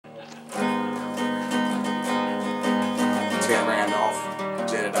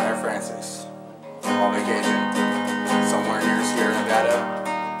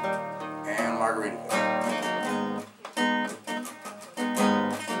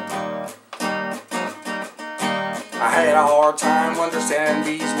I had a hard time understanding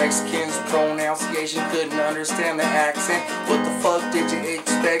these Mexicans' pronunciation, couldn't understand the accent. What the fuck did you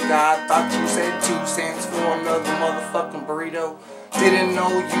expect? I thought you said 2 cents for another motherfucking burrito. Didn't know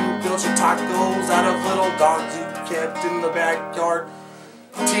you built your tacos out of little dogs you kept in the backyard.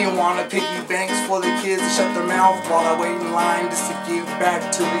 Tijuana piggy banks for the kids to shut their mouth while I wait in line just to give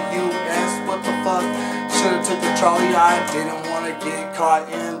back to the U.S. What the fuck? Should've took the trolley. I didn't want to get caught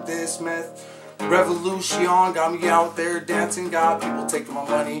in this meth revolution. Got me out there dancing, got people taking my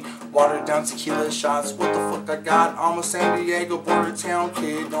money, watered down tequila shots. What the fuck I got? I'm a San Diego border town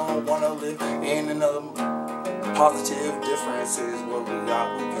kid, don't want to live in another. Positive differences what we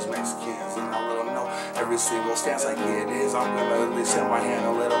got with these Mexicans, and I let them know every single stance I get is I'm gonna at least send my hand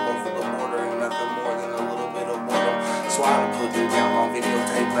and let them over the border, and nothing more than a little bit of boredom. So I done put it down on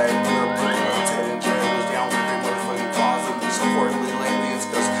videotape like Ted and Jerry was down with their motherfucking cause, and we support little aliens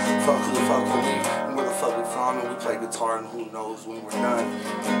cause fuck who the fuck are we, and where the fuck we from, and we play guitar and who knows when we're done.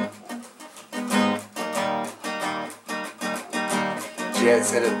 Jed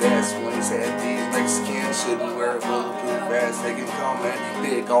said it best when he said these Mexicans shouldn't wear bulletproof vests. They can come and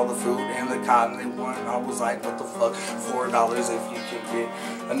pick all the fruit and the cotton they want. I was like, what the fuck? $4 if you can get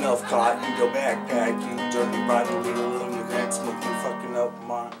enough cotton in your backpack. You dirty, rotten, illegal immigrants, smoking fucking up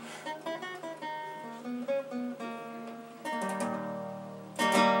my.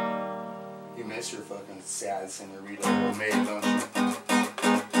 You miss your fucking sad senorita homemade, don't you?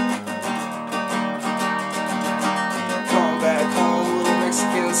 Come back home.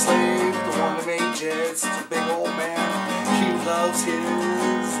 Mexican slave, the one that made jets, the big old man. He loves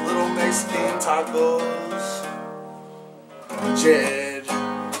his little Mexican tacos. Jed.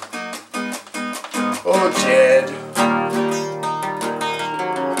 Oh, Jed.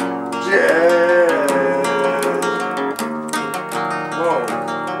 Jed. Whoa.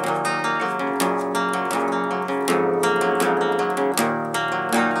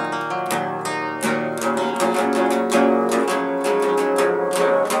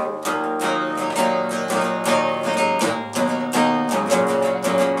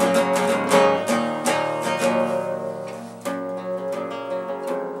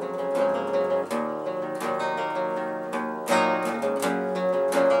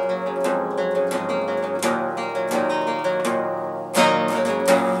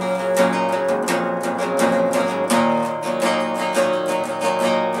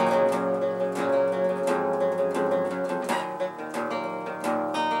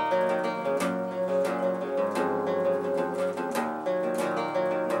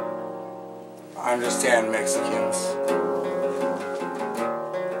 I understand Mexicans.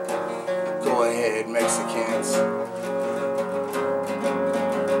 Go ahead, Mexicans.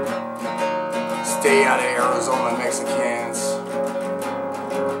 Stay out of Arizona, Mexicans.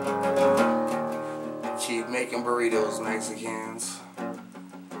 Keep making burritos, Mexicans.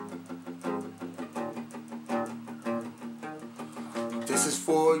 This is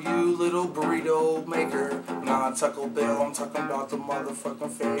for you, little burrito maker. Not Taco Bell, I'm talking about the motherfucking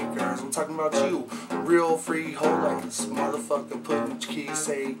fakers. I'm talking about you, real frijoles, motherfucking putting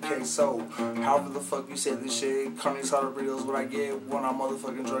say queso. However the fuck you say this shit, carne asada burritos what I get when I'm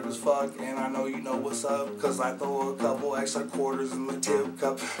motherfucking drunk as fuck. And I know you know what's up, cause I throw a couple extra quarters in the tip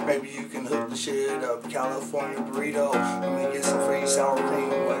cup. Maybe you can hook the shit up, California burrito. Let me get some free sour cream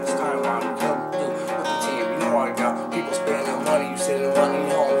when it's time I'm coming through with the team. You know I got people spending money, you sending money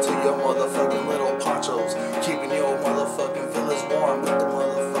home to your motherfucking little ponchos. Keeping your motherfucking villas warm with the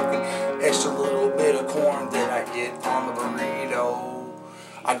motherfucking extra little bit of corn that I get on the burrito.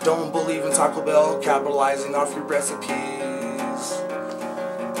 I don't believe in Taco Bell capitalizing off your recipes.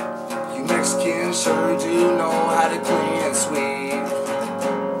 You Mexicans sure do know how to clean and sweep.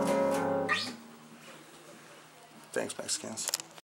 Thanks, Mexicans.